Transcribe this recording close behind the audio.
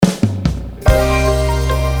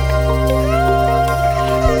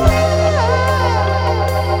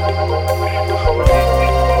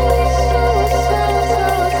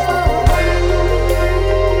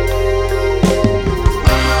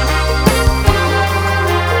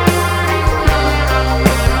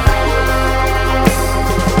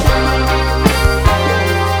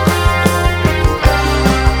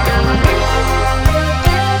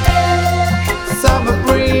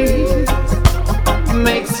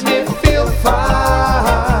makes me feel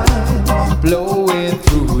fine, blowing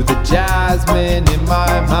through the jasmine in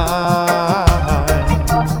my mind.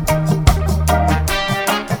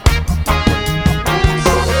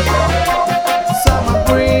 Summer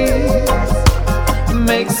breeze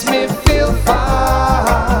makes me feel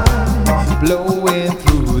fine, blowing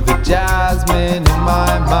through the jasmine in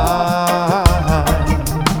my mind.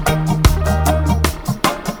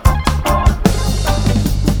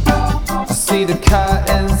 See the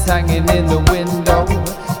curtains hanging in the window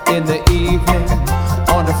in the evening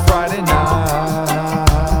on a Friday night.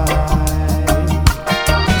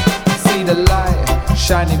 See the light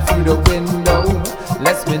shining through the window,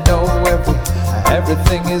 lets me know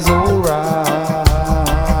everything is alright.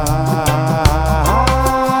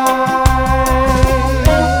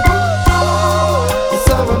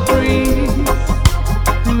 Summer breeze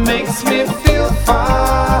makes me feel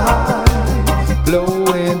fine,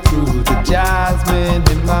 blowing through the jasmine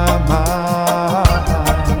in my mind.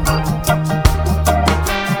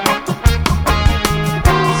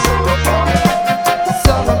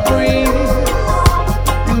 Summer breeze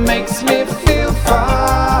makes me feel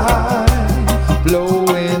fine,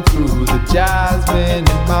 blowing through the jasmine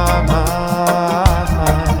in my mind.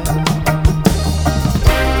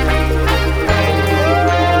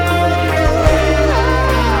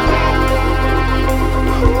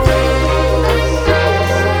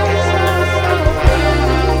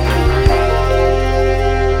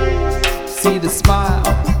 See the smile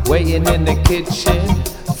waiting in the kitchen,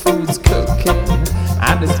 food's cooking,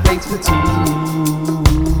 and there's space for two.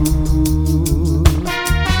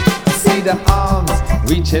 See the arms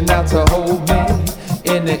reaching out to hold me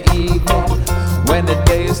in the evening when the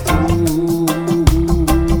day is through.